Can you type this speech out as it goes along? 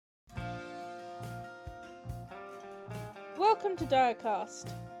Welcome to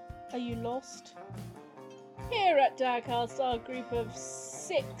Direcast. Are you lost? Here at Direcast, our group of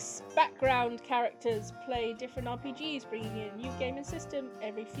 6 background characters play different RPGs, bringing in a new game and system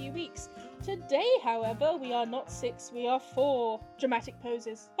every few weeks. Today, however, we are not 6, we are 4 dramatic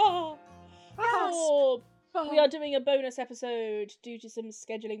poses. Ah! 4! We are doing a bonus episode due to some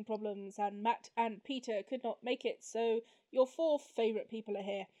scheduling problems, and Matt and Peter could not make it, so your 4 favourite people are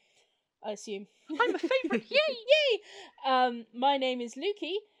here, I assume. I'm a favourite, yay! Yay! My name is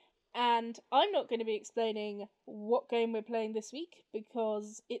Lukey, and I'm not going to be explaining what game we're playing this week,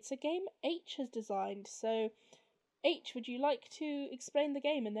 because it's a game H has designed. So, H, would you like to explain the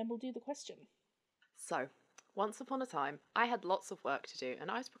game, and then we'll do the question? So, once upon a time, I had lots of work to do,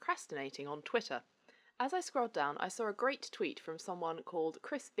 and I was procrastinating on Twitter. As I scrolled down, I saw a great tweet from someone called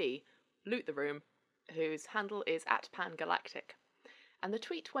Chris B, Loot the Room, whose handle is @pangalactic. And the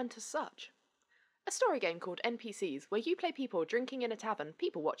tweet went as such. A story game called NPCs, where you play people drinking in a tavern,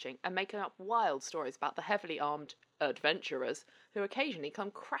 people watching, and making up wild stories about the heavily armed adventurers who occasionally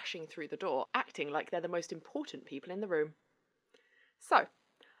come crashing through the door, acting like they're the most important people in the room. So,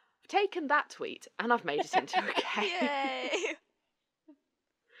 I've taken that tweet and I've made it into a game. Yay!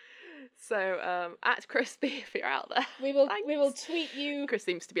 So, at Crispy, if you're out there, We will thanks. tweet you. Chris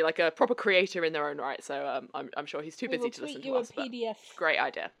seems to be like a proper creator in their own right, so I'm sure he's too We busy will to listen tweet to you a us. But PDF. great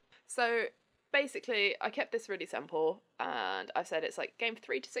idea. So basically, I kept this really simple, and I said it's like game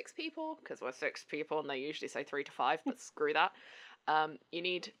 3 to 6 people because we're 6 people, and they usually say 3 to 5, but screw that. You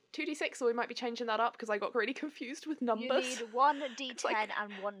need 2d6, so we might be changing that up because I got really confused with numbers. You need one d10 like-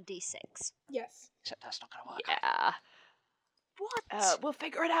 and one d6. Yes. Except that's not going to work. Yeah. What? We'll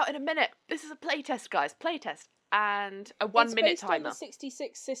figure it out in a minute. This is a playtest, guys. Playtest. And a 1 minute It's based timer. on the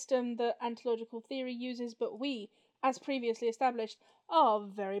 66 system that Anthological Theory uses, but we, as previously established, are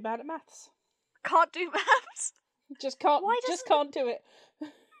very bad at maths. Can't do maths. Just can't. Why Just doesn't can't do it.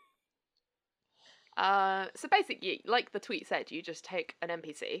 So basically, like the tweet said, you just take an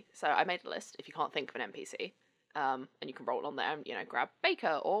NPC. So I made a list if you can't think of an NPC. And you can roll on there and, grab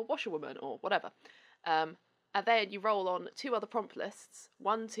baker or washerwoman or whatever. And then you roll on 2 other prompt lists.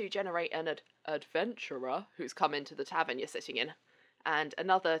 One to generate an adventurer who's come into the tavern you're sitting in. And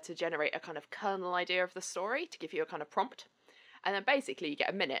another to generate a kind of kernel idea of the story, to give you a kind of prompt. And then basically you get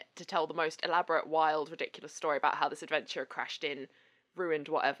a minute to tell the most elaborate, wild, ridiculous story about how this adventurer crashed in, ruined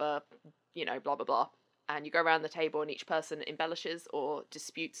whatever, blah, blah, blah. And you go around the table and each person embellishes or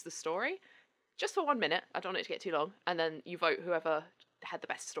disputes the story. Just for 1 minute. I don't want it to get too long. And then you vote whoever had the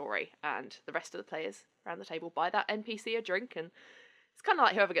best story. And the rest of the players around the table buy that NPC a drink. And it's kind of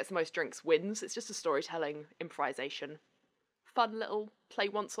like whoever gets the most drinks wins. It's just a storytelling, improvisation, fun little play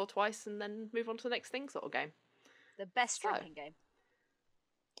once or twice and then move on to the next thing sort of game. The best So- drinking game.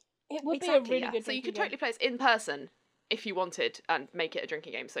 It would Exactly, be a really yeah. good. So you could drinking totally play this in person if you wanted and make it a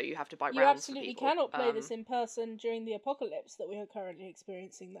drinking game. So you have to buy game. You rounds absolutely for people. cannot play this in person during the apocalypse that we are currently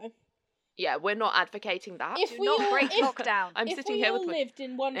experiencing, though. Yeah, we're not advocating that. If Do we not all- break if- lockdown. I'm if sitting we here all with my... lived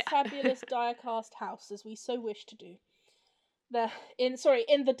in one Yeah. fabulous Direcast house, as we so wish to do, in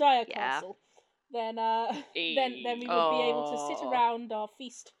the Dire Yeah. Castle, then we would be able to sit Oh. around our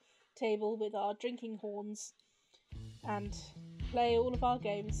feast table with our drinking horns and play all of our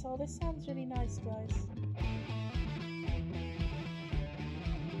games. Oh, this sounds really nice, guys.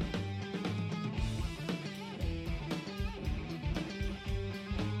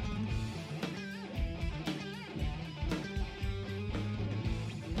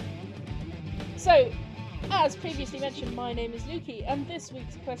 So, as previously mentioned, my name is Lukey, and this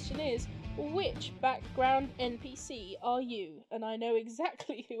week's question is, which background NPC are you? And I know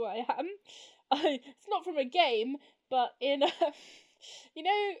exactly who I am. It's not from a game, but in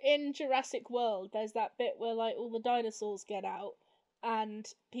in Jurassic World, there's that bit where like all the dinosaurs get out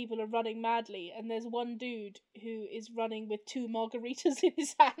and people are running madly, and there's one dude who is running with 2 margaritas in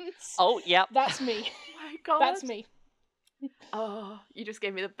his hands. Oh, yep. That's me. Oh my god. That's me. Oh, you just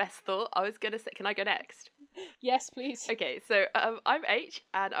gave me the best thought. I was going to say, can I go next? Yes, please. Okay, so I'm H,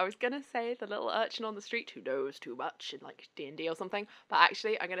 and I was going to say the little urchin on the street who knows too much in like D&D or something, but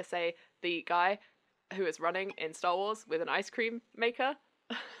actually I'm going to say the guy who is running in Star Wars with an ice cream maker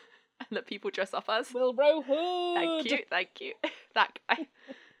and that people dress up as. Wilbur Hood. Thank you. That guy.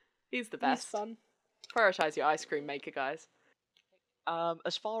 He's the He's best. fun. Prioritise your ice cream maker, guys.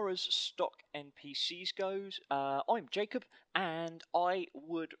 As far as stock NPCs goes, I'm Jacob, and I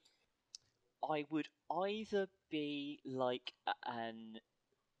would either be like an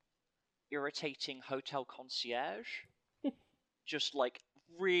irritating hotel concierge, just like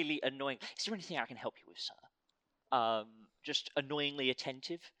really annoying. Is there anything I can help you with, sir? Just annoyingly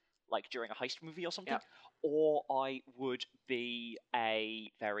attentive, like during a heist movie or something, Yep. or I would be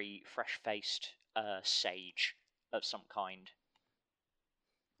a very fresh-faced sage of some kind.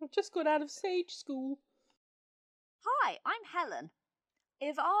 I've just got out of Sage School. Hi, I'm Helen.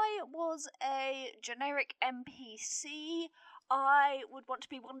 If I was a generic NPC, I would want to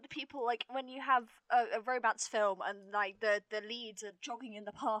be one of the people, like, when you have a romance film and, like, the leads are jogging in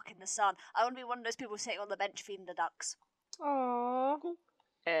the park in the sun, I want to be one of those people sitting on the bench feeding the ducks. Aww.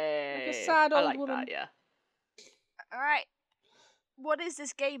 Like sad I old like woman. that, yeah. Alright. What is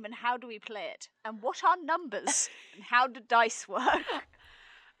this game and how do we play it? And what are numbers? And how do dice work?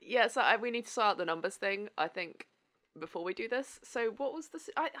 Yeah, so we need to sort out the numbers thing, I think, before we do this. So what was this?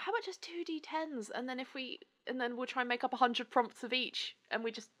 How much is 2d10s? And then we'll try and make up 100 prompts of each, and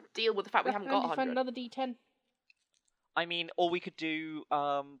we just deal with the fact we haven't got Find 100. another D10. I mean, or we could do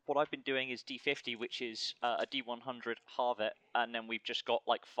what I've been doing is D50, which is a D100, halve it, and then we've just got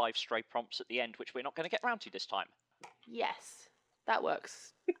like 5 stray prompts at the end, which we're not going to get round to this time. Yes, that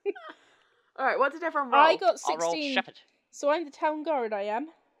works. All right, what did everyone roll? I got I'll roll 16. Shepherd. So I'm the town guard, I am.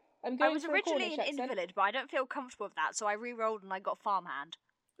 I'm going I was for a originally Cornish an accent. invalid, but I don't feel comfortable with that, so I re-rolled and I got farmhand.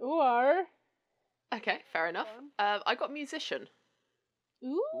 Or... Okay, fair enough. I got musician.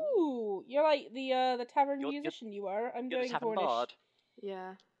 Ooh, you're like the tavern You're- musician you are. I'm You're going the tavern Cornish. bard.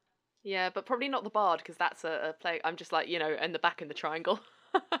 Yeah, but probably not the bard because that's a play. I'm just like in the back in the triangle.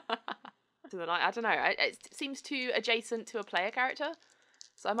 So then I don't know. It seems too adjacent to a player character,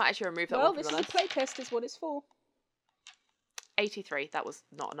 so I might actually remove that Well, one from this the is a list. playtest, is what it's for. 83. That was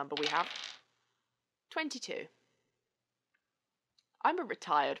not a number we have. 22. I'm a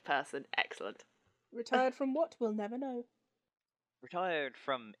retired person. Excellent. Retired from what? We'll never know. Retired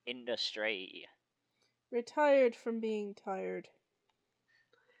from industry. Retired from being tired.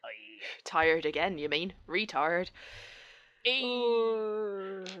 Tired again, you mean? Retired.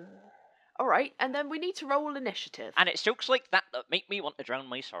 Alright, and then we need to roll initiative. And it's jokes like that that make me want to drown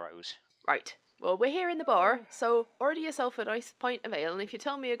my sorrows. Right. Well, we're here in the bar, so order yourself a nice pint of ale, and if you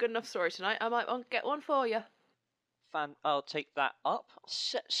tell me a good enough story tonight, I might want to get one for you. I'll take that up.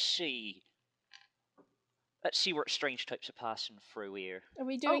 Let's see. Let's see what strange types are passing through here. Are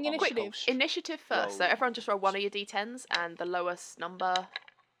we doing on the initiative? coast. Initiative first, so Roll. everyone just roll one of your d10s, and the lowest number...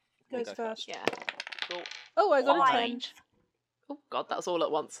 We'll Goes go first. Yeah. Cool. Oh, I got a 10. Five. Oh, God, that was all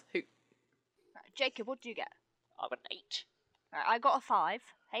at once. Who? Right, Jacob, what did you get? I got an 8. Right, I got a 5.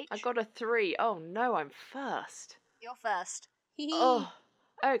 H. I got a 3. Oh, no, I'm first. You're first. Oh,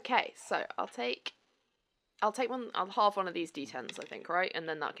 okay. So I'll take one. I'll halve one of these d10s, I think, right? And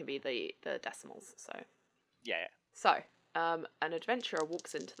then that can be the decimals. Yeah. So, an adventurer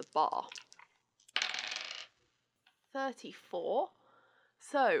walks into the bar. 34.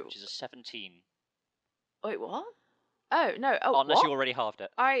 So, Which is a 17. wait, what? Oh no! Oh, Unless what? you already halved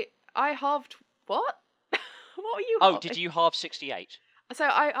it. I halved what? What were you? Oh, halving? did you halve 68? So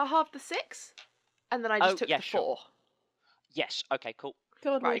I halved the 6, and then I just Oh, took yeah, the sure. 4. Yes. Okay. Cool.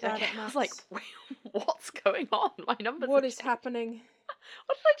 God, we're Right. bad Okay. at I maths. was like, what's going on? My numbers. What have is changed. happening?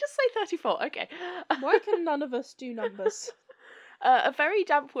 What did I just say? 34. Okay. Why can none of us do numbers? A very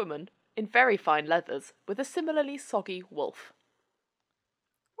damp woman in very fine leathers with a similarly soggy wolf.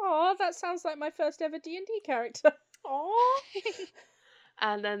 Oh, that sounds like my first ever D&D character. Aww.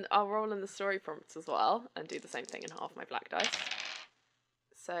 And then I'll roll in the story prompts as well and do the same thing in half my black dice.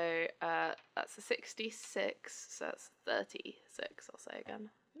 So that's a 66, so that's 36, I'll say again.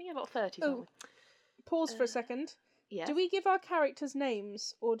 I think I got 30, Oh, pause for a second. Yeah. Do we give our characters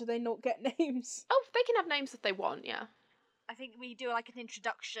names, or do they not get names? Oh, they can have names if they want, yeah. I think we do like an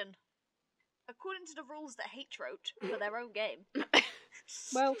introduction. According to the rules that H wrote for their own game.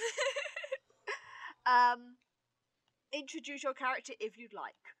 Well, Introduce your character if you'd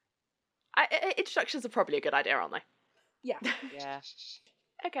like. Introductions are probably a good idea, aren't they? yeah. Yeah.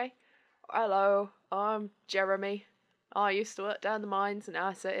 Okay. Hello, I'm Jeremy. I used to work down the mines and now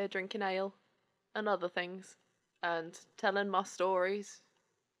I sit here drinking ale and other things and telling my stories.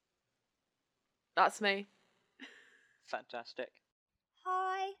 That's me. Fantastic.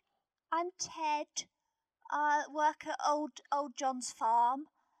 Hi, I'm Ted. I work at old John's farm.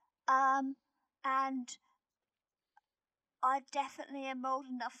 And I definitely am old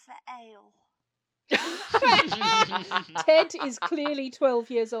enough for ale. Ted is clearly 12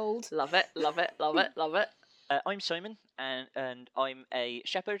 years old. Love it, love it, love it, love it. I'm Simon, and I'm a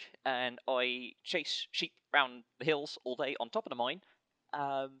shepherd, and I chase sheep round the hills all day on top of the mine.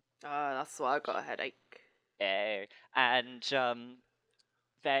 Oh, that's why I got a headache. And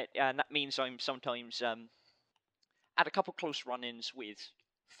that means I'm sometimes had a couple close run-ins with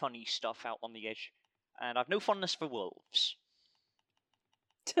funny stuff out on the edge, and I've no fondness for wolves.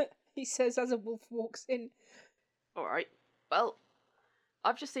 he says as a wolf walks in. Alright. Well,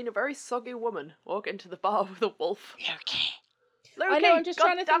 I've just seen a very soggy woman walk into the bar with a wolf. Okay. Loki! I know, I'm just God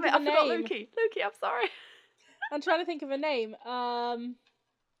trying to damn think it, of a I forgot name. Loki. Loki, I'm sorry. I'm trying to think of a name.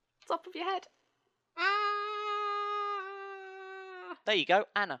 Top of your head. There you go,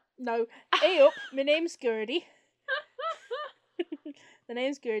 Anna. No. Hey up, my name's Gertie. The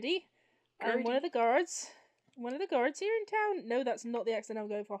name's Gertie. I'm one of the guards. One of the guards here in town. No, that's not the accent I'm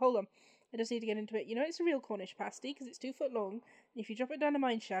going for. Hold on. I just need to get into it. You know, it's a real Cornish pasty because it's 2 foot long. And if you drop it down a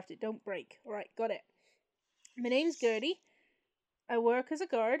mine shaft, it don't break. Alright, got it. My name's Gertie. I work as a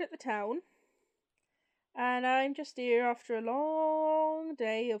guard at the town. And I'm just here after a long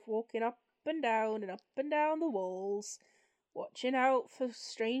day of walking up and down the walls, watching out for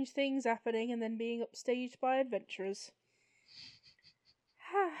strange things happening and then being upstaged by adventurers.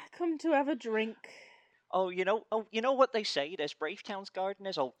 Come to have a drink. Oh, you know what they say? There's brave town's guard and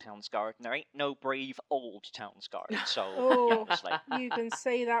there's old town's guard, and there ain't no brave old town's guard. So, Oh, it's like, you can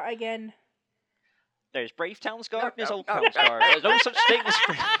say that again. there's brave town's guard and there's no, old no. town's guard. There's no such thing as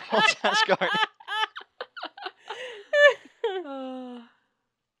brave old town's guard.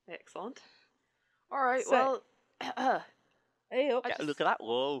 Excellent. Alright, So- well... Hey up. I Yeah, just- look at that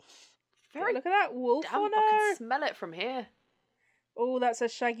wolf. very Look at that wolf damp, on I her. can smell it from here. Oh, that's a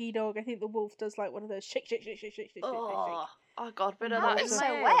shaggy dog. I think the wolf does like one of those shake, shake, shake, shake, shake, shake, shake, Oh, I got a bit of That that That in is is my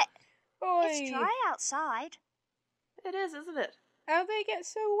so hair. wet. Oi. It's dry outside. It is, isn't it? How they get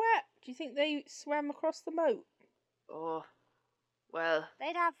so wet? Do you think they swam across the moat? Oh, well,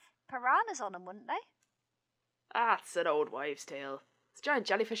 They'd have piranhas on them, wouldn't they? that's an old wives' tale. It's a giant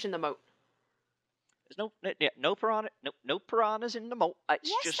jellyfish in the moat. There's no piranhas in the moat. It's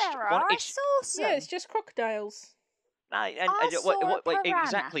Yes, just there one. are. I It's saw some. Yeah, it's just crocodiles. I saw a piranha.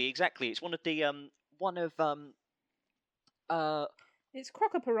 exactly. It's one of the It's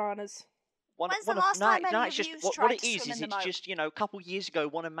crocopiranhas. When's the last time any it's of just yous what tried it to is. swim in Is the it's moat? just a couple years ago,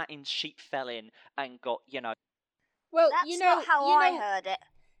 one of Mattin's sheep fell in and got Well, That's you know, not how you I know, heard it.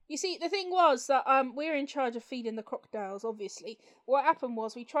 You see, the thing was that we're in charge of feeding the crocodiles. Obviously, what happened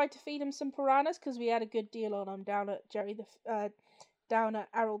was we tried to feed them some piranhas because we had a good deal on them down at down at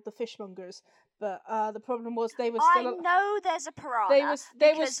Harold the Fishmonger's. But the problem was they were I still. know there's a piranha.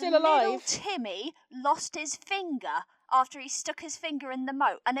 They were because still little alive. Timmy lost his finger after he stuck his finger in the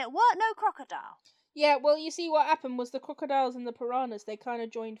moat, and it weren't no crocodile. Yeah, well, you see, what happened was the crocodiles and the piranhas, they kind of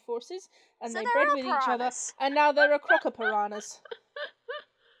joined forces and So they there bred are with each other, piranhas. and now there are crocopiranhas.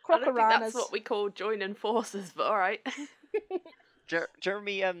 I don't think Crocoranas. that's what we call joining forces, but alright.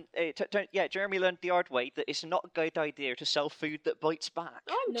 Jeremy. Jeremy learned the hard way that it's not a good idea to sell food that bites back.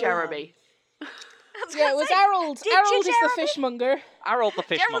 I'm No. Jeremy. I was Yeah, gonna it was say, Harold. did you, Harold is the Jeremy? fishmonger. Harold the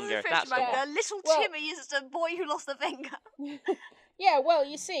Gerald's fishmonger. the That's the fishmonger. one. Little Well- Timmy is the boy who lost the finger. Yeah, well,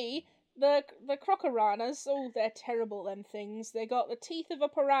 you see, the crocораnas, oh, they're terrible, them things. They got the teeth of a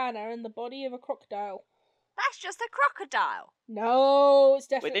piranha and the body of a crocodile. That's just a crocodile. No, it's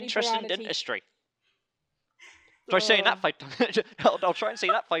definitely With interest in piranha teeth. dentistry. Try saying that Oh. 5 times. I'll try and say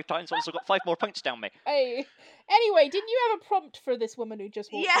that 5 times once I've got 5 more points down me. Hey, anyway, didn't you have a prompt for this woman who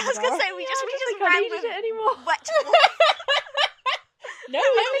just walked Yeah, in I was the gonna bar? say we I just don't think I ran needed with it anymore. wet wolf. No,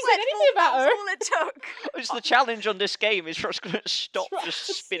 I haven't said anything about her. That's all it took. It's the challenge on this game is for us to stop Try just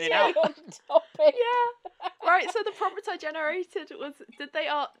to spinning stay out. on topic. Yeah. Right, so the prompt I generated was, did they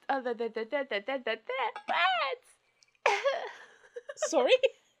are... Sorry.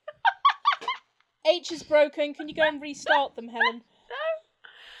 H is broken. Can you go and restart them, Helen?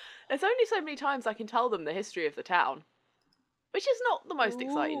 There's only so many times I can tell them the history of the town. Which is not the most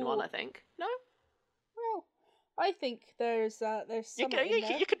exciting one, Ooh. I think. No? Well, I think there's You something can, in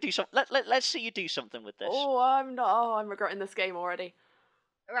there. you can do something. Let's see you do something with this. Oh, I'm not... Oh, I'm regretting this game already.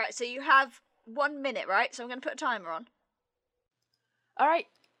 Right, so you have 1 minute, right? So I'm gonna put a timer on. Alright,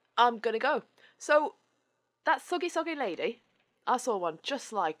 I'm gonna go. So, that soggy lady, I saw one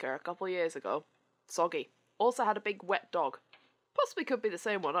just like her a couple of years ago. Soggy. Also had a big wet dog. Possibly could be the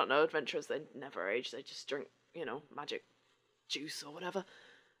same one, I don't know. Adventurers, they never age, they just drink, magic juice or whatever.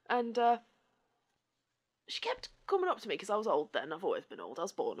 And, she kept coming up to me, because I was old then, I've always been old, I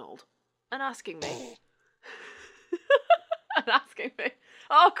was born old, and asking me... and asking me,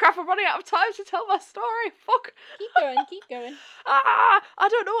 oh crap, I'm running out of time to tell my story, fuck! Keep going, keep going. I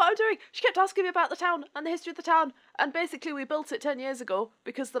don't know what I'm doing. She kept asking me about the town and the history of the town, and basically we built it 10 years ago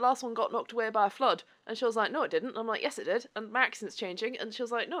because the last one got knocked away by a flood. And she was like, no it didn't. And I'm like, yes it did. And my accent's changing. And she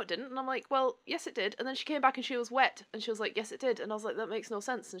was like, no it didn't. And I'm like, well, yes it did. And then she came back and she was wet. And she was like, yes it did. And I was like, that makes no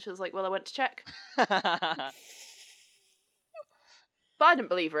sense. And she was like, well, I went to check. But I didn't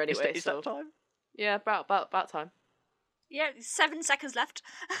believe her anyway. Is so that time? yeah, about time. Yeah, 7 seconds left.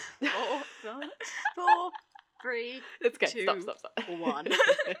 4, 3, Let's go. 2, Stop. 1.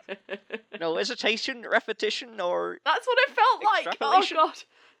 No hesitation, repetition, or That's what it felt like. Oh Extrapolation. god.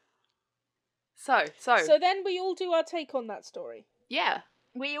 So So then we all do our take on that story. yeah.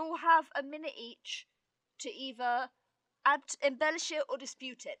 We all have a minute each to either embellish it or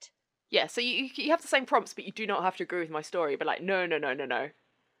dispute it. Yeah, so you have the same prompts, but you do not have to agree with my story. But like, no.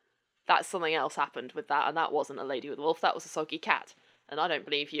 That's something else happened with that, and that wasn't a lady with a wolf, that was a soggy cat. And I don't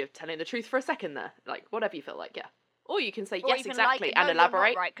believe you're telling the truth for a second there. Like, whatever you feel like, yeah. Or you can say Or yes, even exactly, like, and no, you're not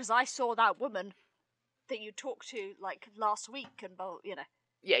elaborate. right, because I saw that woman that you talked to like last week, and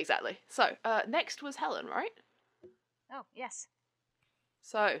Yeah, exactly. So, next was Helen, right? Oh yes.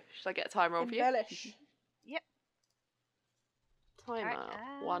 So, should I get a timer on for you? Embellish. Yep. Timer.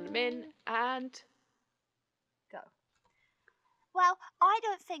 Alright, 1 min, and... Go. Well, I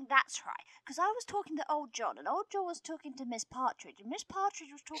don't think that's right, because I was talking to old John, and old John was talking to Miss Partridge, and Miss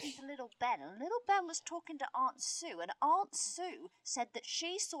Partridge was talking to little Ben, and little Ben was talking to Aunt Sue, and Aunt Sue said that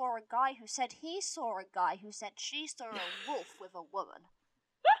she saw a guy who said he saw a guy who said she saw a wolf with a woman.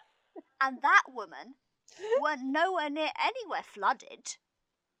 And that woman weren't nowhere near anywhere flooded.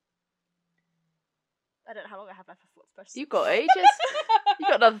 I don't know how long I have left for thoughts, but You've got ages. You've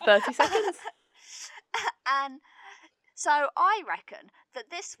got another 30 seconds. And so I reckon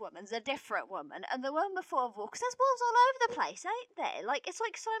that this woman's a different woman, and the one before wolf, because there's wolves all over the place, ain't there? Like, it's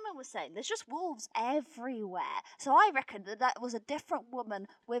like Simon was saying, there's just wolves everywhere. So I reckon that was a different woman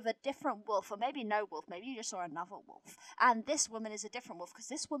with a different wolf, or maybe no wolf, maybe you just saw another wolf. And this woman is a different wolf, because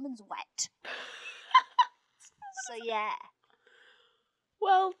this woman's wet. So yeah.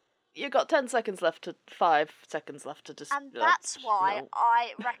 Well, you got 10 seconds left to 5 seconds left to just... And that's why no.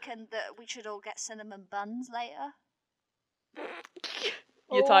 I reckon that we should all get cinnamon buns later.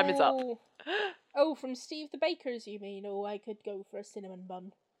 Your time is up. Oh, from Steve the Baker's, you mean? Oh, I could go for a cinnamon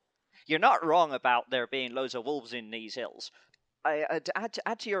bun. you're not wrong about there being loads of wolves in these hills. To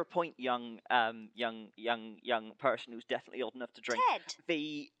add to your point, young person who's definitely old enough to drink.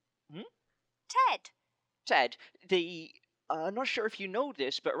 Ted, I'm not sure if you know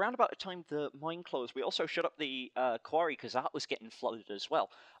this, but around about the time the mine closed, we also shut up the quarry because that was getting flooded as well.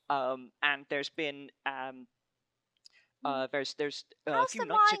 And there's been there's a How's few the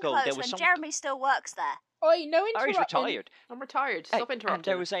nights mine ago closed there was when some. Jeremy still works there? Oi, no Oh, he's interrupting. retired. I'm retired. Stop Hey, interrupting. and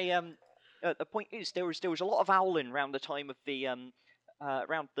there was a the point is there was a lot of owling around the time of the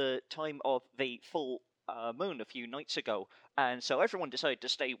around the time of the full moon a few nights ago, and so everyone decided to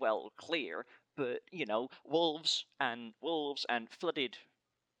stay well clear. But wolves and flooded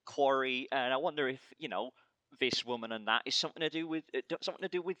quarry, and I wonder if this woman and that is something to do with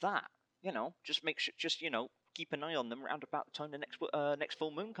that. Just make sure, keep an eye on them around about the time the next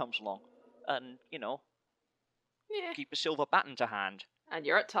full moon comes along, and Yeah. keep a silver baton to hand. And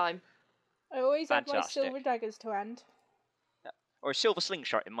you're at time. I always have my Fantastic. silver daggers to hand. Or a silver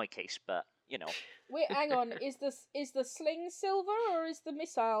slingshot in my case, but Wait, hang on. Is the sling silver or is the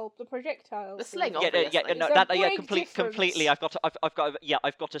missile, the projectile? The sling, silver? obviously. no, There's a big completely. difference.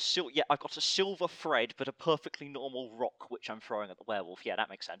 I've got a silver thread, but a perfectly normal rock which I'm throwing at the werewolf. Yeah, that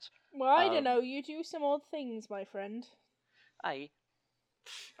makes sense. Well, I don't know. You do some odd things, my friend. Aye.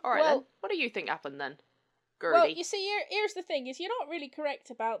 All right, Well- then. What do you think happened then? Well, Gertie? you see, here's the thing: is you're not really correct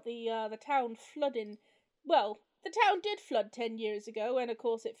about the town flooding. Well, the town did flood 10 years ago, and of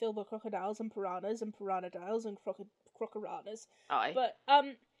course it filled with crocodiles and piranhas and piranhadiles and crocorinas. Aye.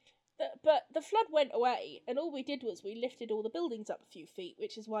 But the flood went away, and all we did was we lifted all the buildings up a few feet,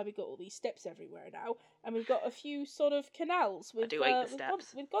 which is why we got all these steps everywhere now, and we've got a few sort of canals with do hate the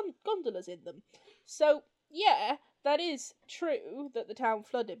steps. with gondolas in them. So yeah, that is true that the town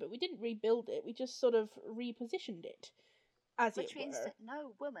flooded, but we didn't rebuild it. We just sort of repositioned it, as Which it means were. that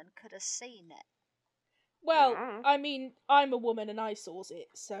no woman could have seen it. Well, Yeah. I mean, I'm a woman and I saws it,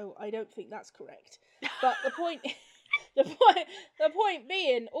 so I don't think that's correct. But the point, the point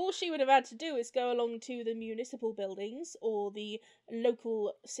being, all she would have had to do is go along to the municipal buildings or the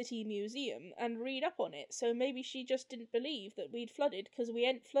local city museum and read up on it. So maybe she just didn't believe that we'd flooded because we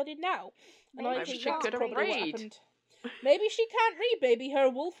ain't flooded now. And I Maybe think she that's couldn't probably what read. happened. Maybe she can't read, baby. Her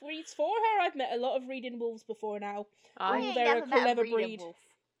wolf reads for her. I've met a lot of reading wolves before now. Aye. We ain't they're a never met a clever reading breed. wolf.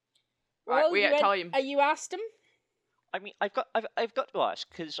 Right, Well, we you at went- time. You asked him? I mean, I've got to ask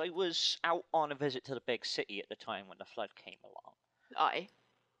because I was out on a visit to the big city at the time when the flood came along. Aye.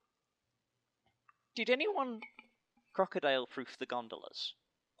 Did anyone crocodile-proof the gondolas?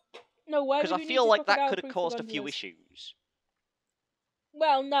 No, why Because would I you need feel to like that crocodile could have proof the caused a few gondolas? issues.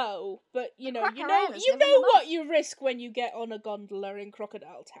 Well, no, but you know crocodiles you live in know the what you risk when you get on a gondola in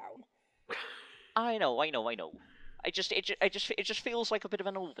Crocodile Town. I know. It just feels like a bit of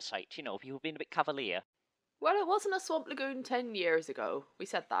an oversight, you know, people being a bit cavalier. Well, it wasn't a swamp lagoon 10 years ago. We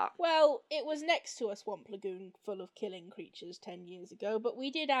said that. Well, it was next to a swamp lagoon full of killing creatures 10 years ago, but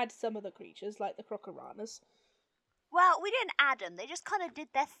we did add some of the creatures, like the crocorinas. Well, we didn't add them. They just kind of did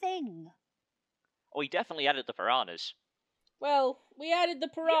their thing. Oh, we definitely added the piranhas. Well, we added the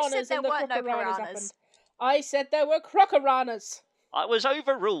piranhas there and the weren't no crocorinas piranhas. happened. I said there were crocorinas. I was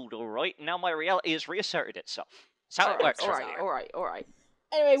overruled, all right. Now my reality has reasserted itself. That's how it works. All right.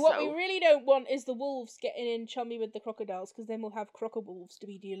 Anyway, what we So- really don't want is the wolves getting in chummy with the crocodiles, because then we'll have crocowolves to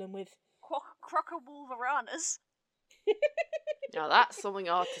be dealing with. Crocowolveranas. Now that's something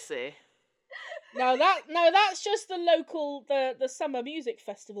hard to say. That's just the local, the summer music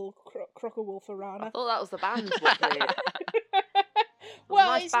festival, I Crocowolferana. thought that was the band what played. Well,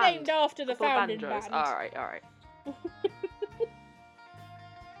 nice it's band. named after the Couple of founding banjos. band. Alright.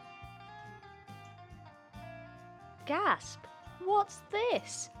 Gasp! What's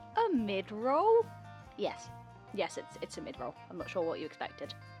this? A mid-roll? Yes, it's a mid-roll. I'm not sure what you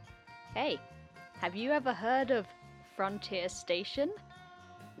expected. Hey, have you ever heard of Frontier Station?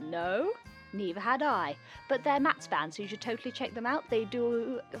 No? Neither had I. But they're Matt's band, so you should totally check them out. They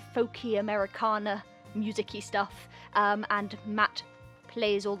do folky Americana music-y stuff, and Matt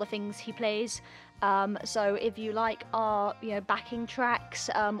plays all the things he plays. So if you like our backing tracks,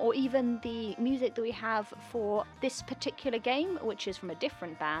 or even the music that we have for this particular game, which is from a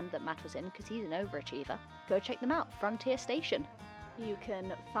different band that Matt was in because he's an overachiever, go check them out. Frontier Station. You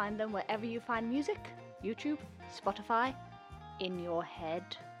can find them wherever you find music: YouTube, Spotify, in your head.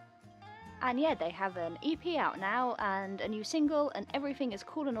 And yeah, they have an EP out now and a new single, and everything is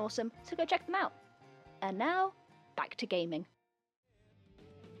cool and awesome, so go check them out. And now, back to gaming.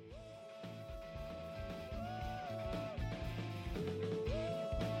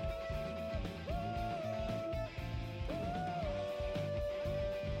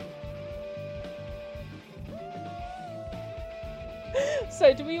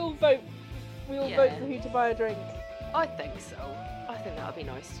 So, do we all vote? We all vote Yeah. for who to buy a drink. I think so. I think that would be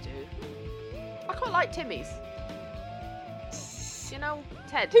nice to do. I quite like Timmy's. You know,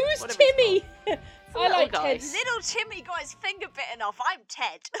 Ted. Who's whatever he's Timmy? called. I little like guy. Ted. Little Timmy got his finger bitten off. I'm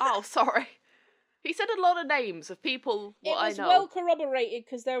Ted. Oh, sorry. He said a lot of names of people It what was I know. well corroborated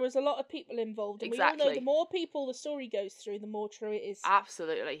because there was a lot of people involved, and we all know Exactly. the more people the story goes through, the more true it is.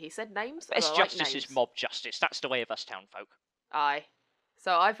 Absolutely. He said names. and Best I like justice names. is mob justice. That's the way of us town folk. Aye.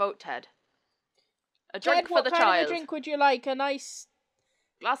 So I vote Ted. A drink Ted, for what the kind child. of a drink would you like? A nice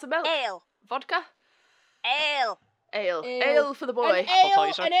Glass of milk. Ale. Vodka. Ale. Ale. Ale. Ale for the boy.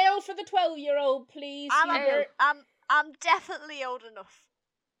 an ale for the 12-year-old, please. Ale. I'm definitely old enough.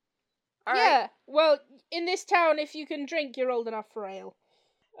 All right. Yeah, well, in this town, if you can drink, you're old enough for ale.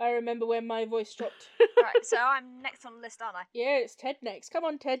 I remember when my voice dropped. Right, so I'm next on the list, aren't I? Yeah, it's Ted next. Come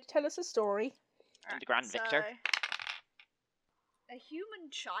on, Ted, tell us a story. The Grand Victor. A human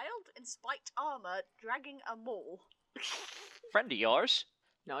child in spiked armour dragging a mole. Friend of yours.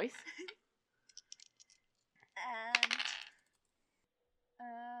 Nice. And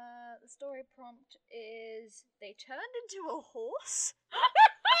the story prompt is they turned into a horse.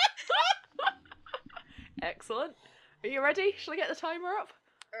 Excellent. Are you ready? Shall I get the timer up?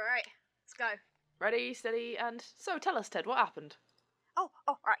 Alright, let's go. Ready, steady, and so tell us, Ted, what happened? Oh,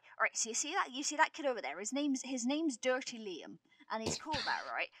 alright. So you see that kid over there? His name's Dirty Liam. And he's called that,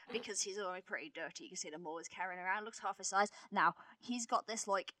 right? Because he's already pretty dirty. You can see the mole is carrying around, looks half his size. Now, he's got this,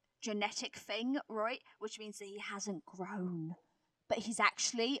 genetic thing, right? Which means that he hasn't grown. But he's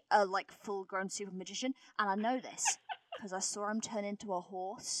actually a, full-grown super magician. And I know this, because I saw him turn into a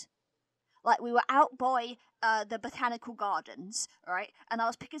horse. We were out by the botanical gardens, right? And I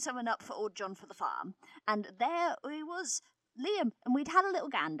was picking someone up for old John for the farm. And there he was, Liam, and we'd had a little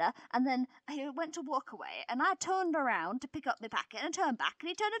gander, and then he went to walk away, and I turned around to pick up my packet and turned back, and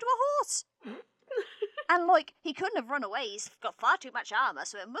he turned into a horse. And, he couldn't have run away, he's got far too much armour,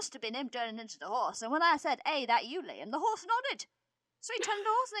 so it must have been him turning into the horse. And when I said, "Hey, that you, Liam?" the horse nodded. So he turned into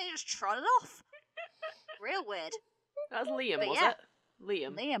a horse, and then he just trotted off. Real weird. That was Liam, But was yeah. it?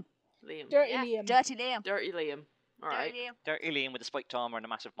 Liam. Liam. Liam. Liam. Dirty Liam. Dirty Liam. Alright. Dirty Liam. Dirty Liam with a spiked armour and a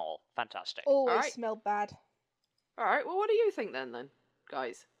massive maul. Fantastic. Always Alright. smelled bad. Alright, well, what do you think then,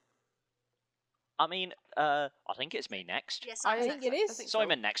 guys? I mean, I think it's me next. Yes, I think it is.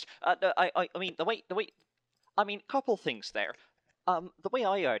 Simon next. I mean, the way. I mean, couple things there. The way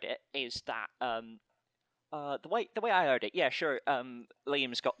I heard it is that the way I heard it, yeah, sure.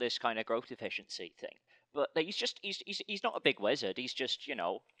 Liam's got this kind of growth deficiency thing, but he's not a big wizard. He's just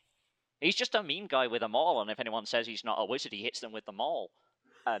he's just a mean guy with a maul. And if anyone says he's not a wizard, he hits them with the maul.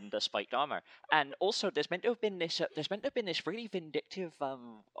 and the spiked armor. And also, there's meant to have been this really vindictive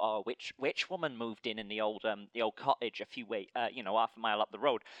witch woman moved in the old cottage a few half a mile up the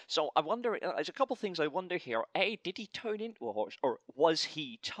road. So I wonder, there's a couple things I wonder here. A, did he turn into a horse, or was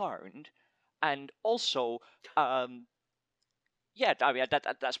he turned? And also, yeah, I mean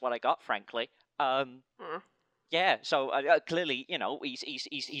that's what I got, frankly. Yeah, so clearly,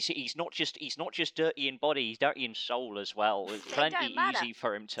 he's not just dirty in body; he's dirty in soul as well. It's It plenty don't matter. easy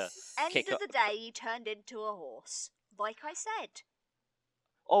for him to End kick of up. the day, he turned into a horse, like I said.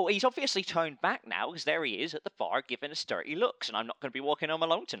 Oh, he's obviously turned back now, because there he is at the bar giving us dirty looks, and I'm not going to be walking home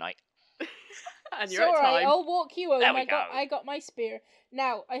alone tonight. And It's you're at alright, time. I'll walk you home. There we I got my spear.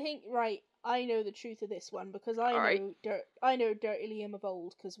 Now, I think, right, I know the truth of this one, because I Alright. know Dirty Liam of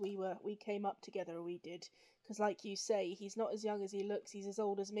old, because we came up together, we did. Because like you say, he's not as young as he looks, he's as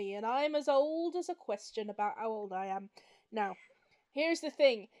old as me, and I'm as old as a question about how old I am. Now, here's the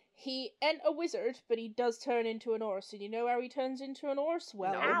thing. He ain't a wizard, but he does turn into an horse, and you know how he turns into an horse?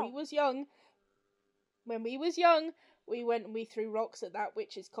 Well, No. when we was young, we went and we threw rocks at that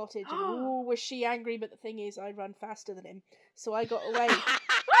witch's cottage, and ooh, was she angry, but the thing is, I run faster than him, so I got away.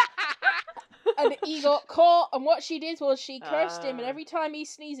 And he got caught, and what she did was she cursed him, and every time he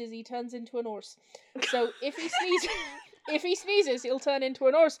sneezes, he turns into an horse. So if he sneezes, he'll turn into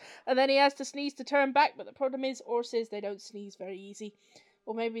an horse, and then he has to sneeze to turn back, but the problem is, horses, they don't sneeze very easy.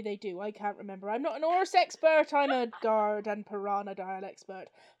 Or maybe they do, I can't remember. I'm not an horse expert, I'm a guard and piranha dial expert.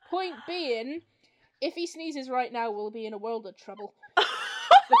 Point being, if he sneezes right now, we'll be in a world of trouble.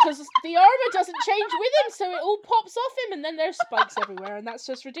 Because the armour doesn't change with him, so it all pops off him, and then there's spikes everywhere, and that's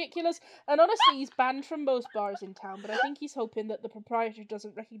just ridiculous. And honestly, he's banned from most bars in town, but I think he's hoping that the proprietor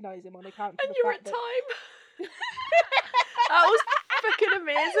doesn't recognise him on account of And the you're fact at that... time. That was freaking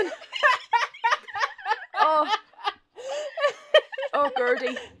amazing. Oh,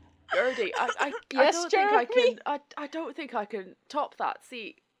 Gertie, I Yes, don't think I Jeremy? can. I don't think I can top that.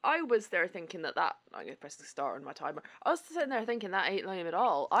 See, I was there thinking that. I'm gonna press the start on my timer. I was sitting there thinking that ain't Liam at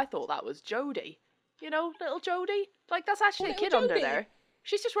all. I thought that was Jodie. You know, little Jodie. Like that's actually a Little kid under Jodie? there.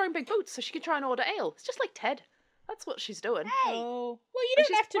 She's just wearing big boots so she can try and order ale. It's just like Ted. That's what she's doing. Hey, Oh, well, you And don't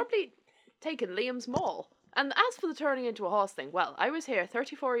she's have to... probably taken Liam's maul. And as for the turning into a horse thing, well, I was here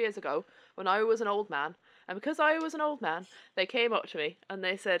 34 years ago when I was an old man, and because I was an old man, they came up to me and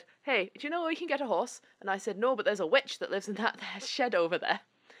they said, "Hey, do you know where you can get a horse?" And I said, "No, but there's a witch that lives in that there shed over there,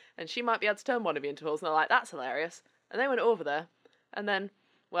 and she might be able to turn one of you into a horse." And they're like, "That's hilarious." And they went over there, and then,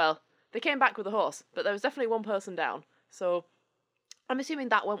 well, they came back with a horse, but there was definitely one person down, so I'm assuming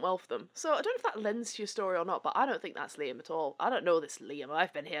that went well for them. So I don't know if that lends to your story or not, but I don't think that's Liam at all. I don't know this Liam.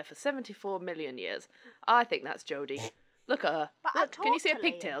 I've been here for 74 million years. I think that's Jodie. Look at her. But I Look, can you see a talked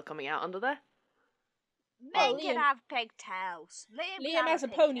to pigtail coming out under there? men Oh, can Liam- have pigtails. Liam Liam has a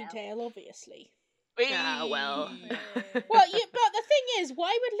ponytail, obviously. Ah, well. Well, but the thing is,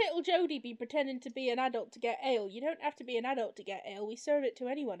 why would little Jodie be pretending to be an adult to get ale? You don't have to be an adult to get ale. We serve it to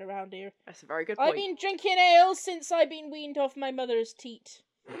anyone around here. That's a very good point. I've been drinking ale since I've been weaned off my mother's teat.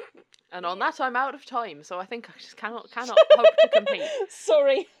 And on that, I'm out of time, so I think I just cannot hope to compete.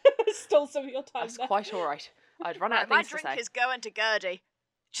 Sorry, stole some of your time That's there. quite all right. I'd run out of My things to drink say. is going to Gertie.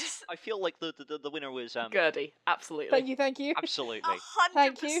 Just I feel like the winner was Gertie, absolutely. Thank you. absolutely. 100%.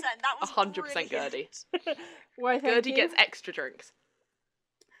 Thank you. That was 100% Gertie. Why, thank Gertie you. gets extra drinks.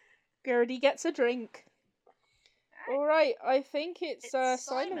 Gertie gets a drink. All right, I think it's, It's Simon's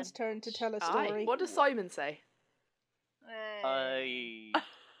Simon. turn to tell a Aye. story. What does Simon say? Aye.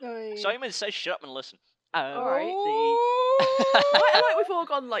 Simon says, "Shut up and listen." Alright. Oh.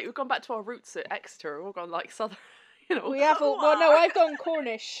 We've gone back to our roots at Exeter. We've all gone like southern, you know. We have all, well, no, I've gone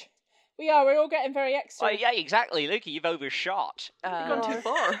Cornish. We're all getting very extra. Yeah, exactly. Look, you've overshot. We've gone too No.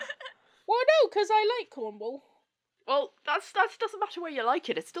 far. Well, no, because I like Cornwall. Well, that doesn't matter where you like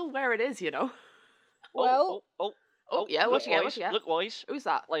it. It's still where it is, you know. Well, Oh, yeah, what look, you get? What boys, you get? look, boys. Who's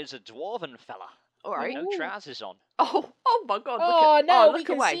that? There's a dwarven fella. All right. No Ooh. trousers on. Oh my God! Oh, look no, we look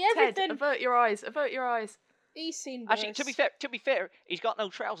can away. see Ted, everything. avert your eyes. Avert your eyes. he's seen worse. Actually, to be fair, he's got no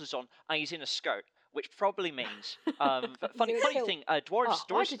trousers on and he's in a skirt, which probably means funny He's in a kilt. thing. Dwarves.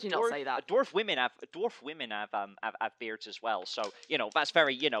 Why did you not say that? Dwarf women have have beards as well. So that's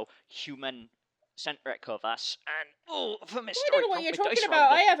very human centric of us. And for Mr. I don't know what you're talking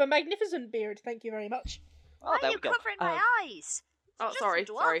about. I have a magnificent beard. Thank you very much. Oh, Why there are you we go. covering my eyes? Oh, Just a sorry.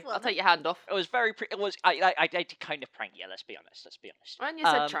 dwarf Sorry. I'll woman. take your hand off. It was very. It was. I did kind of prank you. Let's be honest. When you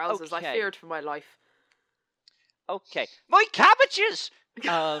said trousers, I okay. feared for my life. Okay, my cabbages.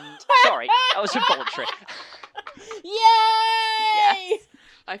 Sorry, that was involuntary. Yay! Yes.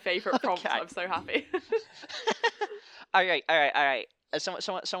 My favourite prompt. Okay. I'm so happy. All right. Has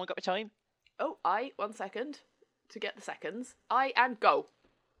someone got my time? Oh, 1 second to get the seconds. And go.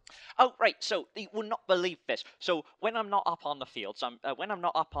 Oh, right. So you will not believe this. So when I'm not up on the fields, when I'm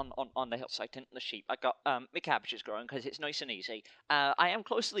not up on the hillside tending the sheep, I got my cabbages growing because it's nice and easy. I am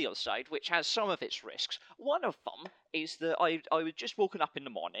close to the other side, which has some of its risks. One of them is that I was just woken up in the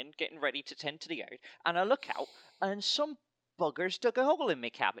morning, getting ready to tend to the yard, and I look out, and some buggers dug a hole in my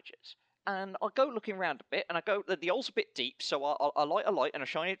cabbages. And I go looking around a bit, and I go, the hole's a bit deep, so I light a light and I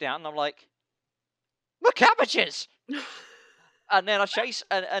shine it down, and I'm like, my cabbages! And then I chase,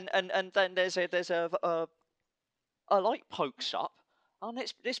 and then there's a light pokes up, and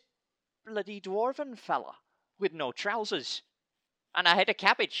it's this bloody dwarven fella with no trousers and a head of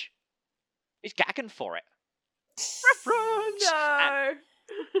cabbage. He's gagging for it. Reference. No.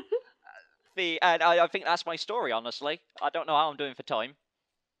 And I think that's my story. Honestly, I don't know how I'm doing for time.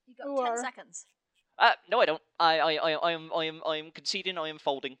 You got 10 Or- seconds. No, I don't. I am conceding. I am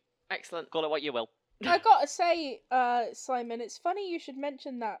folding. Excellent. Call it what you will. I gotta say, Simon, it's funny you should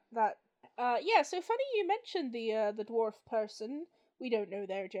mention that. Yeah, so funny you mentioned the dwarf person. We don't know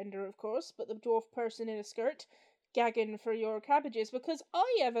their gender, of course, but the dwarf person in a skirt gagging for your cabbages, because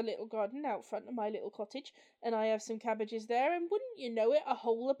I have a little garden out front of my little cottage, and I have some cabbages there, and wouldn't you know it, a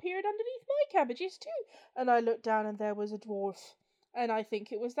hole appeared underneath my cabbages too. And I looked down, and there was a dwarf, and I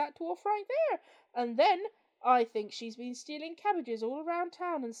think it was that dwarf right there. And then I think she's been stealing cabbages all around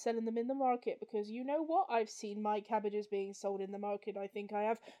town and selling them in the market, because you know what? I've seen my cabbages being sold in the market, I think I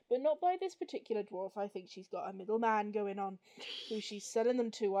have, but not by this particular dwarf. I think she's got a middleman going on who she's selling them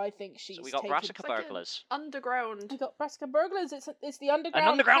to. I think she's So we got taken... brassica like an- burglars. Underground. We got brassica burglars. It's the underground,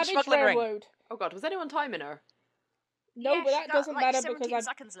 underground cabbage smuggling ring. railroad. Oh god, was anyone timing her? No, Yeah, but she that got, doesn't like, matter 17 because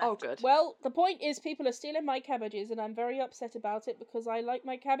I'm... seconds left. Oh good. Well, the point is people are stealing my cabbages, and I'm very upset about it because I like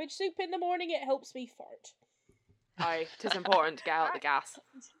my cabbage soup in the morning. It helps me fart. Tis important to get out the Alright. gas.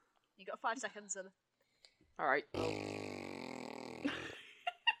 You got 5 seconds. And Alright.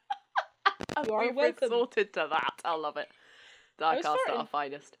 You are We've welcome. resorted to that. I love it. I was Darkcast at farting. our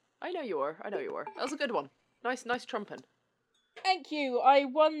finest. I know you were. That was a good one. Nice trumping. Thank you. I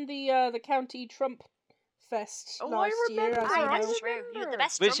won the county Trump Fest Oh, last I remember. year. As Aye, you that's know. true. You're the remember.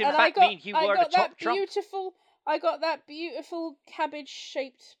 best Which in drummer. And fact mean you were the top that Trump. I got that beautiful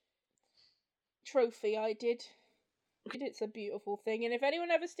cabbage-shaped trophy. I did. It's a beautiful thing, and if anyone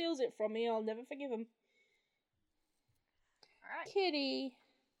ever steals it from me, I'll never forgive them. Alright. Kitty.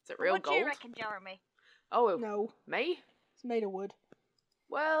 Is it real What do gold? you reckon, Jeremy? Oh, No, me? it's made of wood.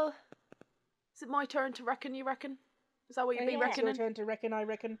 Well, is it my turn to reckon? You reckon? Is that what you've I been think it's your reckoning? turn to reckon. I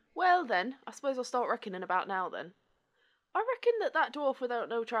reckon. Well then, I suppose I'll start reckoning about now then. I reckon that dwarf without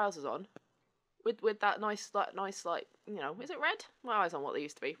no trousers on, with that nice like you know, is it red? My eyes on what they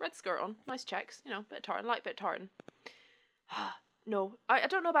used to be. Red skirt on, nice checks, you know, bit of tartan, light bit of tartan. No, I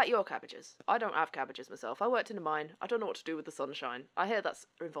don't know about your cabbages. I don't have cabbages myself. I worked in a mine. I don't know what to do with the sunshine. I hear that's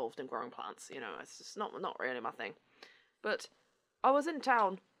involved in growing plants. You know, it's just not really my thing. But I was in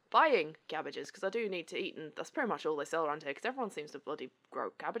town buying cabbages because I do need to eat, and that's pretty much all they sell around here. Because everyone seems to bloody grow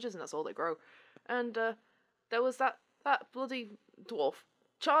cabbages, and that's all they grow. And there was that bloody dwarf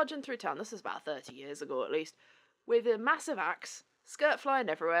charging through town. This is about 30 years ago at least, with a massive axe, skirt flying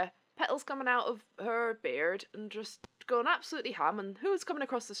everywhere, petals coming out of her beard, and just going absolutely ham. And who's coming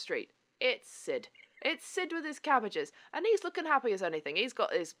across the street? It's Sid. It's Sid with his cabbages, and he's looking happy as anything. He's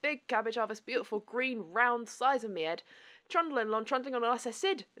got his big cabbage harvest, beautiful green round size of me head, trundling on, and I say,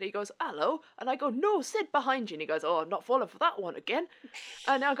 Sid, and he goes, hello, and I go, no, Sid, behind you, and he goes, oh, I'm not falling for that one again,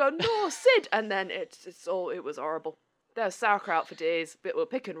 and I go, no, Sid, and then it was horrible. There was sauerkraut for days, but we're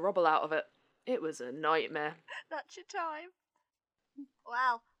picking rubble out of it. It was a nightmare. That's your time.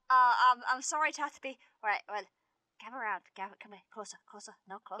 Well, I'm sorry to have to be. Right, well, gather around. Come here, closer.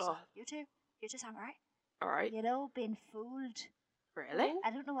 No, closer. Oh. You two, sound right. Alright. You know, been fooled. Really?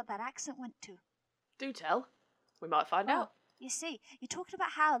 I don't know what that accent went to. Do tell. We might find Well, out. you see, you talked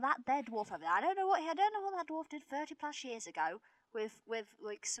about how that there dwarf over there. I don't know what that dwarf did 30 plus years ago with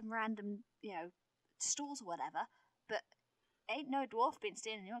like some random, you know, stalls or whatever. But ain't no dwarf been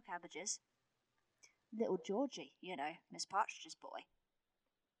stealing your cabbages. Little Georgie, you know, Miss Partridge's boy.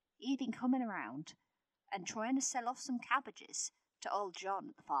 He'd been coming around and trying to sell off some cabbages to old John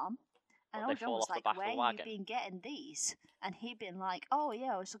at the farm. And What, they old John fall was off the like, back of the where you wagon? been getting these? And he'd been like, oh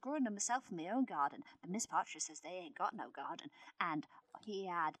yeah, I was growing them myself in my own garden. But Miss Partridge says they ain't got no garden. And he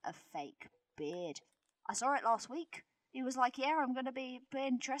had a fake beard. I saw it last week. He was like, yeah, I'm going to be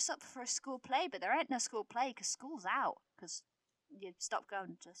playing dress up for a school play, but there ain't no school play because school's out. Because you stop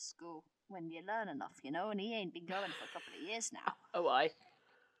going to school when you learn enough, you know, and he ain't been going for a couple of years now. Oh, aye.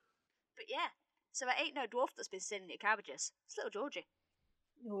 But yeah, so it ain't no dwarf that's been stealing your cabbages. It's little Georgie.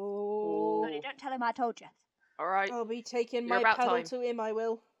 Oh, Only don't tell him I told you. All right. I'll be taking You're my about paddle time. to him, I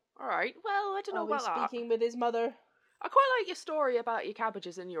will. All right. Well, I don't know I'll be about that. speaking with his mother. I quite like your story about your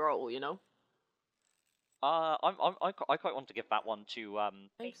cabbages in your roll. You know. I quite want to give that one to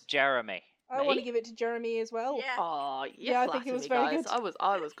Thanks. Jeremy. I want to Me? give it to Jeremy as well. Yeah. Oh, you Yeah, I think flatter it was me, very guys. good.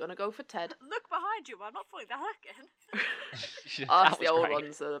 I was gonna go for Ted. Look behind you, I'm not pulling that again. Oh, That the was old great.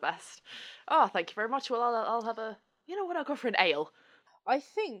 ones are the best. Oh, thank you very much. Well, I'll have a. You know what? I'll go for an ale. I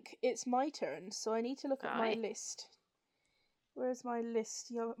think it's my turn, so I need to look at my Aye. list. Where's my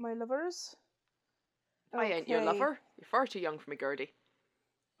list, my lovers? I ain't your Okay. lover. You're far too young for me, Gertie.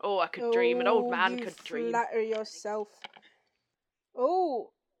 Oh, I could dream. An old Oh, man you could dream. Flatter yourself.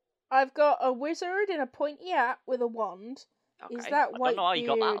 Oh, I've got a wizard in a pointy hat with a wand. Okay. Is that I white don't know how you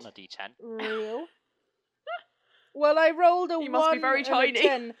got that on beard a D10. real? Well, I rolled a You must be 1 very and tiny. a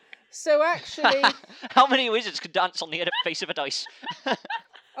 10. So actually, How many wizards could dance on the face of a dice?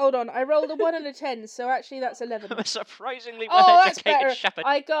 hold on, I rolled a 1 and a 10, so actually that's 11. I'm a surprisingly Oh, that's well-educated better. shepherd.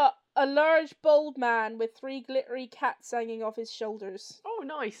 I got a large, bold man with 3 glittery cats hanging off his shoulders. Oh,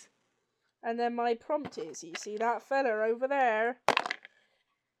 nice. And then my prompt is, you see that fella over there?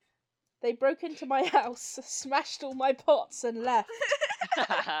 They broke into my house, smashed all my pots and left.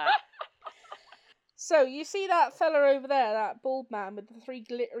 So, you see that fella over there, that bald man with the 3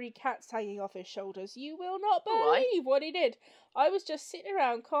 glittery cats hanging off his shoulders? You will not Oh, aye. believe what he did. I was just sitting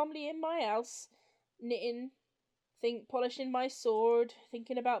around calmly in my house, knitting, polishing my sword,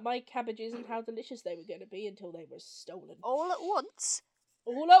 thinking about my cabbages and how delicious they were going to be until they were stolen. All at once?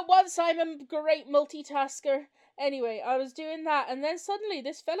 All at once, I'm a great multitasker. Anyway, I was doing that, and then suddenly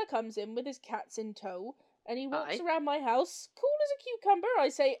this fella comes in with his cats in tow, and he walks Aye. around my house, cool as a cucumber. I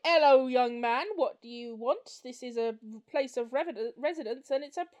say, "Hello, young man, what do you want? This is a place of residence, and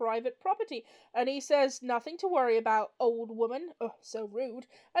it's a private property." And he says, "Nothing to worry about, old woman." Oh, so rude.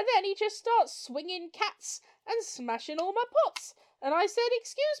 And then he just starts swinging cats and smashing all my pots. And I said,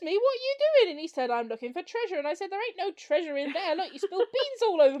 "Excuse me, what are you doing?" And he said, "I'm looking for treasure." And I said, "There ain't no treasure in there. Look, you spilled beans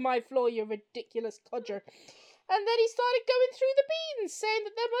all over my floor, you ridiculous codger." And then he started going through the beans, saying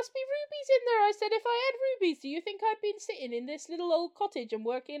that there must be rubies in there. I said, "If I had rubies, do you think I'd been sitting in this little old cottage and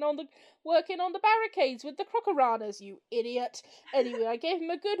working on the barricades with the crocораnas, you idiot?" Anyway, I gave him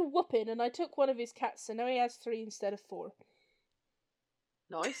a good whooping, and I took one of his cats, so now he has 3 instead of 4.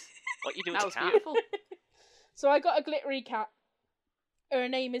 Nice. What you do That with was a cat? beautiful. So I got a glittery cat. Her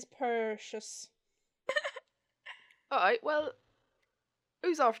name is Precious. All right. Well,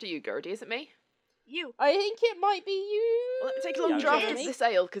 who's after you, Gertie? Is it me? You. I think it might be you. Well, let me take a long Yeah, draft Jeremy. of this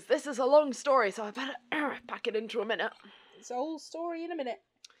ale because this is a long story, so I better pack it into a minute. It's a whole story in a minute.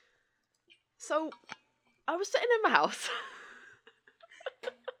 So, I was sitting in my house.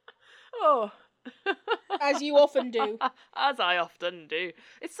 Oh. As you often do. As I often do.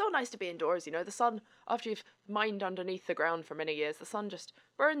 It's so nice to be indoors, you know. The sun, after you've mined underneath the ground for many years, the sun just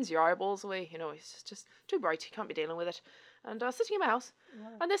burns your eyeballs away. You know, it's just too bright. You can't be dealing with it. And I was sitting in my house,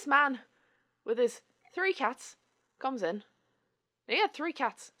 and this man with his 3 cats comes in. He had 3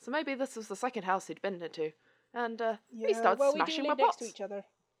 cats, so maybe this was the second house he'd been into. And he starts well, smashing we do my live next pots. to each other.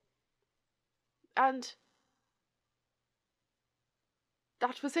 And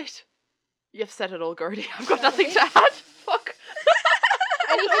that was it. You've said it all, Gertie. I've got nothing to add. Fuck.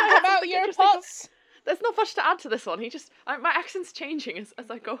 Anything I had about something your interesting to- pots? There's not much to add to this one. My accent's changing as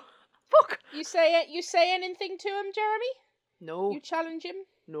I go. Fuck. You say anything to him, Jeremy? No, You challenge him?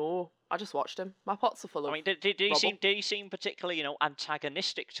 no. I just watched him. My pots are full of. I mean, did he rubble. seem particularly,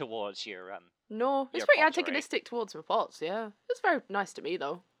 antagonistic towards your No, he's your pretty pottery? antagonistic towards my pots. Yeah, it's very nice to me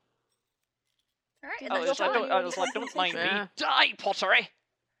though. Alright, Oh, and I that's was like, fine. I was like, don't mind Yeah. me, die pottery.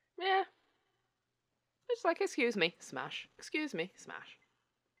 Yeah. It's like, excuse me, smash. Excuse me, smash.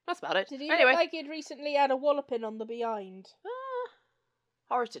 That's about it. Did he Anyway, look like he'd recently had a walloping on the behind?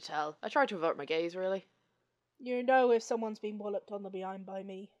 hard to tell. I tried to avert my gaze. Really, You know if someone's been walloped on the behind by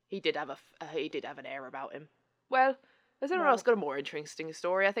me. he did have an air about him. Well, has anyone Well. else got a more interesting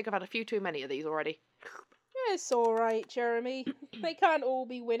story? I think I've had a few too many of these already. It's alright, Jeremy. They can't all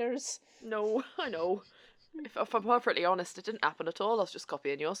be winners. No, I know. If I'm perfectly honest, it didn't happen at all. I was just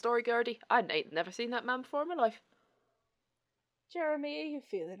copying your story, Gertie. I'd never seen that man before in my life. Jeremy, are you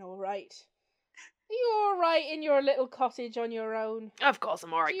feeling alright? Are you alright in your little cottage on your own? Of course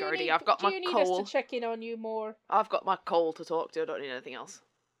I'm alright, Do you Gertie. need- I've got do my you need coal. us to check in on you more? I've got my coal to talk to. I don't need anything else.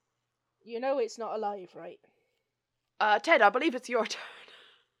 You know it's not alive, right? Ted, I believe it's your turn.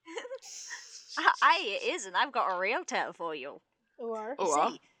 Aye, it is, and I've got a real tale for you. Or Oh, ah.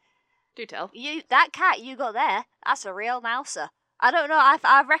 See, Do tell. that cat you got there, that's a real mouser. I don't know,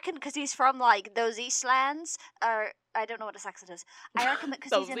 I reckon because he's from, like, those Eastlands, or I don't know what a Saxon is. I reckon that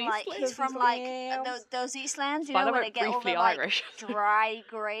because he's Those in like Eastlands. he's from Those like Eastlands. those Eastlands, you Fine, know, I where went they get all briefly the like Irish. dry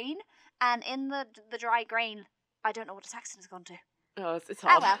grain, and in the dry grain, I don't know what a Saxon has gone to. Oh, it's Oh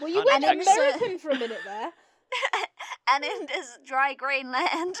hard. well. Well, you And went it's, uh, American for a minute there. And in this dry grain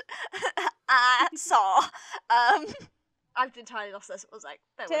land, I saw. I've entirely lost this. It was like,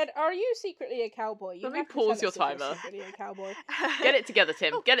 bear with. Ted, are you secretly a cowboy? You Let me have to pause tell your us if you're timer. secretly a cowboy. Get it together,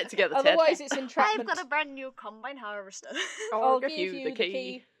 Tim. Get it together, Ted. Otherwise, it's I've entrapment. got a brand new combine harvester. I'll give you the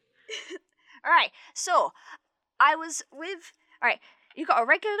key. Alright, so I was with. Alright, you got a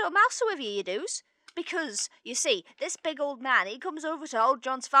regular little mouser with you do's. Because, you see, this big old man, he comes over to old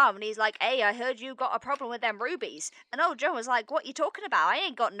John's farm and he's like, hey, I heard you got a problem with them rubies. And old John was like, what you talking about? I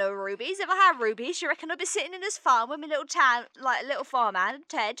ain't got no rubies. If I had rubies, you reckon I'd be sitting in this farm with my little little farmhand,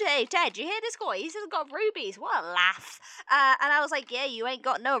 Ted. Hey, Ted, you hear this guy? He says got rubies. What a laugh. And I was like, yeah, you ain't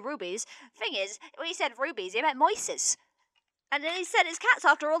got no rubies. Thing is, when he said rubies, he meant moises. And then he sent his cats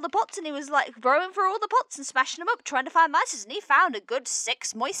after all the pots, and he was like burrowing through all the pots and smashing them up, trying to find mices. And he found a good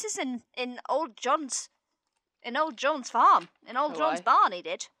 6 moises in old John's farm, in old Oh, John's aye. barn. He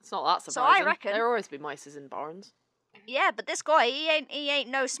did. It's not that So I surprising. reckon- There always be mices in barns. Yeah, but this guy, he ain't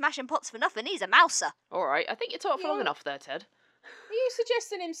no smashing pots for nothing. He's a mouser. All right, I think you talked for long Yeah. enough there, Ted. Are you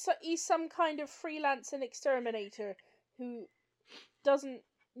suggesting he's some kind of freelance and exterminator who doesn't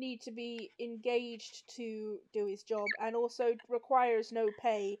need to be engaged to do his job and also requires no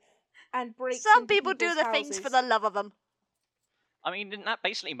pay and breaks Some into people do people's the things for houses? the love of them. I mean, isn't that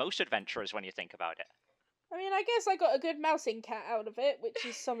basically most adventurers when you think about it? I mean, I guess I got a good mousing cat out of it, which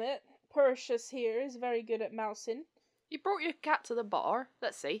is summit. Perseus here is very good at mousing. You brought your cat to the bar.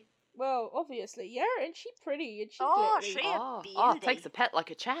 Let's see. Well, obviously, yeah, and she pretty, and she Oh, glittery. she a Oh, beauty. takes the pet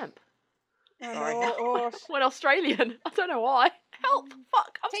like a champ. I Sorry. know, or Went Australian. I don't know why. Help!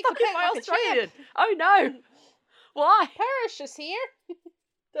 Fuck! I'm Take the stuck in pet my like a champ. Australian. Oh no! Why? Perseus here.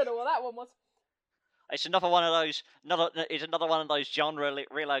 Don't know what that one was. It's another one of those. It's another one of those genre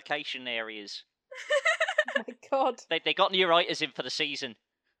relocation areas. Oh my god. They got new writers in for the season.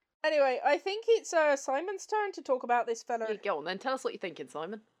 Anyway, I think it's Simon's turn to talk about this fella. Yeah, go on then. Tell us what you're thinking,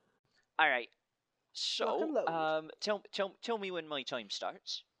 Simon. All right. Rock and So, load. tell me when my time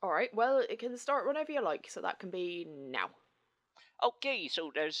starts. All right. Well, it can start whenever you like, so that can be now. Okay,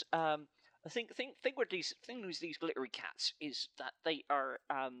 so there's I think with these glittery cats is that they are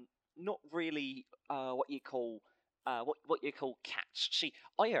not really what you call cats. See,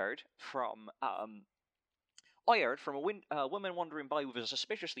 I heard from a woman wandering by with a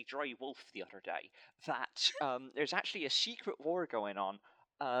suspiciously dry wolf the other day that there's actually a secret war going on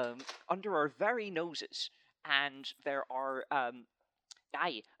under our very noses, and there are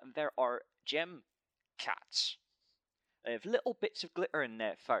gem cats. They have little bits of glitter in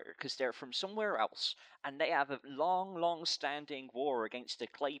their fur because they're from somewhere else, and they have a long-standing war against the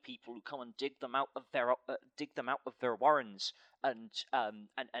clay people who come and dig them out of their warrens and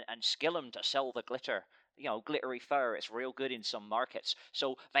skill them to sell the glitter. You know, glittery fur. It's real good in some markets.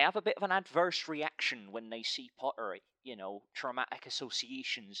 So they have a bit of an adverse reaction when they see pottery. You know, traumatic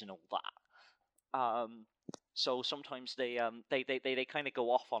associations and all that. So sometimes they kind of go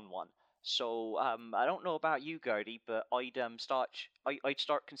off on one. So I don't know about you, Gertie, but I'd start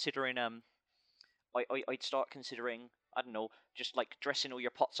considering I'd start considering, I don't know, just like dressing all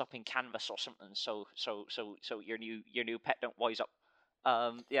your pots up in canvas or something, so your new pet don't wise up.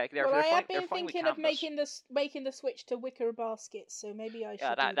 Yeah, Well, I have they're been fine with thinking of canvas. making the switch to wicker baskets, so maybe I should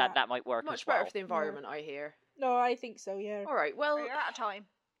Yeah, do that. that might work Much as well. better for the environment, I hear. No, I think so. Yeah. All right. Well, You're out of time.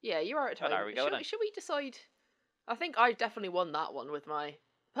 yeah, you're out of Oh, time. there we go then. Should we decide? I think I definitely won that one with my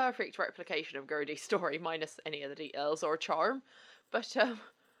perfect replication of Gertie's story, minus any of the details or charm. But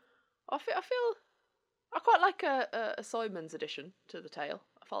I feel I quite like a Simon's addition to the tale.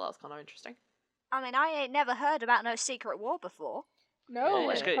 I thought that was kind of interesting. I mean, I ain't never heard about no secret war before. No,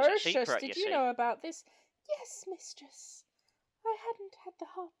 Yeah, it's good, it's a Perseus, secret, did you you see. know about this? Yes, mistress. I hadn't had the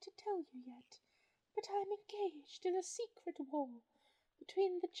heart to tell you yet, but I'm engaged in a secret war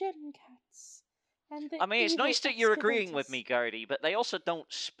between the gem cats and the I mean, it's evil nice that you're agreeing with excavators. me, Gertie, but they also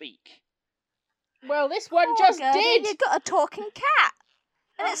don't speak. Well, this one Oh, just Gertie, did. You got a talking cat,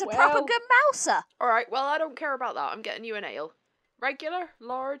 and Oh, it's a proper well. good mouser. All right. Well, I don't care about that. I'm getting you an ale. Regular,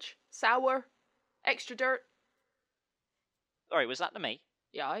 large, sour, extra dirt. Alright, was that to me?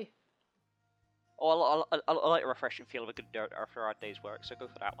 Yeah. Aye. Oh, I like a refreshing feel of a good dirt after a hard day's work, so go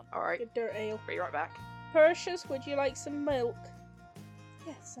for that one. All right. Good dirt ale. Be right back. Perseus, would you like some milk?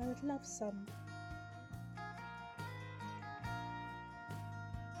 Yes, I would love some.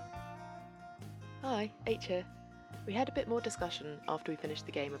 Hi, H here. We had a bit more discussion after we finished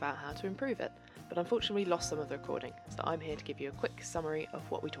the game about how to improve it, but unfortunately we lost some of the recording, so I'm here to give you a quick summary of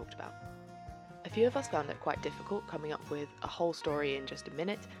what we talked about. A few of us found it quite difficult coming up with a whole story in just a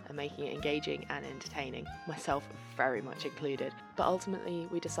minute and making it engaging and entertaining, myself very much included, but ultimately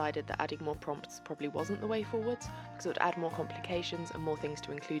we decided that adding more prompts probably wasn't the way forwards, because it would add more complications and more things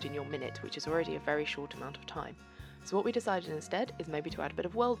to include in your minute, which is already a very short amount of time. So what we decided instead is maybe to add a bit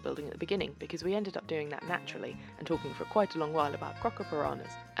of world building at the beginning, because we ended up doing that naturally and talking for quite a long while about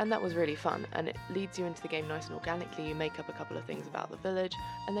Crocopiranhas. And that was really fun, and it leads you into the game nice and organically. You make up a couple of things about the village,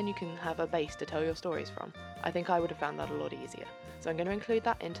 and then you can have a base to tell your stories from. I think I would have found that a lot easier. So I'm going to include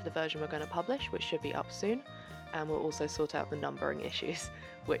that into the version we're going to publish, which should be up soon, and we'll also sort out the numbering issues,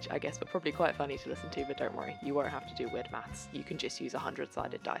 which I guess were probably quite funny to listen to, but don't worry, you won't have to do weird maths. You can just use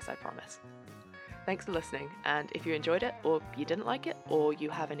 100-sided dice, I promise. Thanks for listening, and if you enjoyed it, or you didn't like it, or you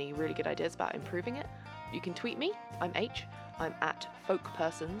have any really good ideas about improving it, you can tweet me. I'm at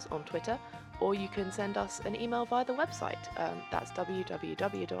folkpersons on Twitter, or you can send us an email via the website. That's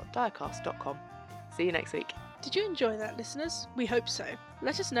www.diacast.com. See you next week. Did you enjoy that, listeners? We hope so.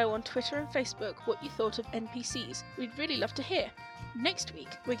 Let us know on Twitter and Facebook what you thought of NPCs. We'd really love to hear. Next week,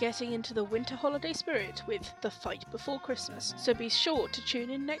 we're getting into the winter holiday spirit with The Fight Before Christmas, so be sure to tune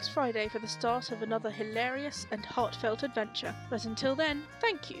in next Friday for the start of another hilarious and heartfelt adventure. But until then,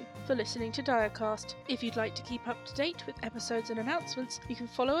 thank you for listening to Diacast. If you'd like to keep up to date with episodes and announcements, you can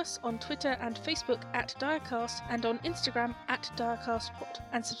follow us on Twitter and Facebook at Diacast and on Instagram at DiacastPod,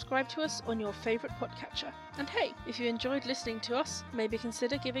 and subscribe to us on your favourite podcatcher. And hey, if you enjoyed listening to us, maybe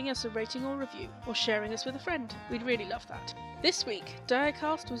consider giving us a rating or review, or sharing us with a friend. We'd really love that. This week,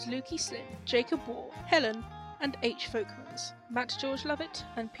 Diacast was Lukey Slynn, Jacob War, Helen, and H. Folkmans. Matt George Lovett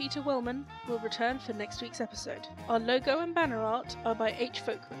and Peter Wellman will return for next week's episode. Our logo and banner art are by H.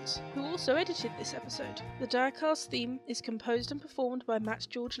 Folkmans, who also edited this episode. The Diacast theme is composed and performed by Matt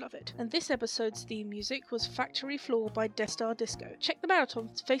George Lovett, and this episode's theme music was Factory Floor by Destar Disco. Check them out on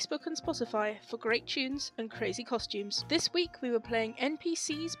Facebook and Spotify for great tunes and crazy costumes. This week we were playing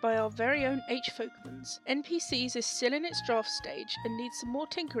NPCs by our very own H. Folkmans. NPCs is still in its draft stage and needs some more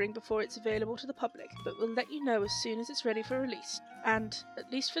tinkering before it's available to the public, but we'll let you know as soon as it's ready for release. And,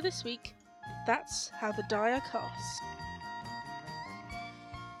 at least for this week, that's how the Diacast.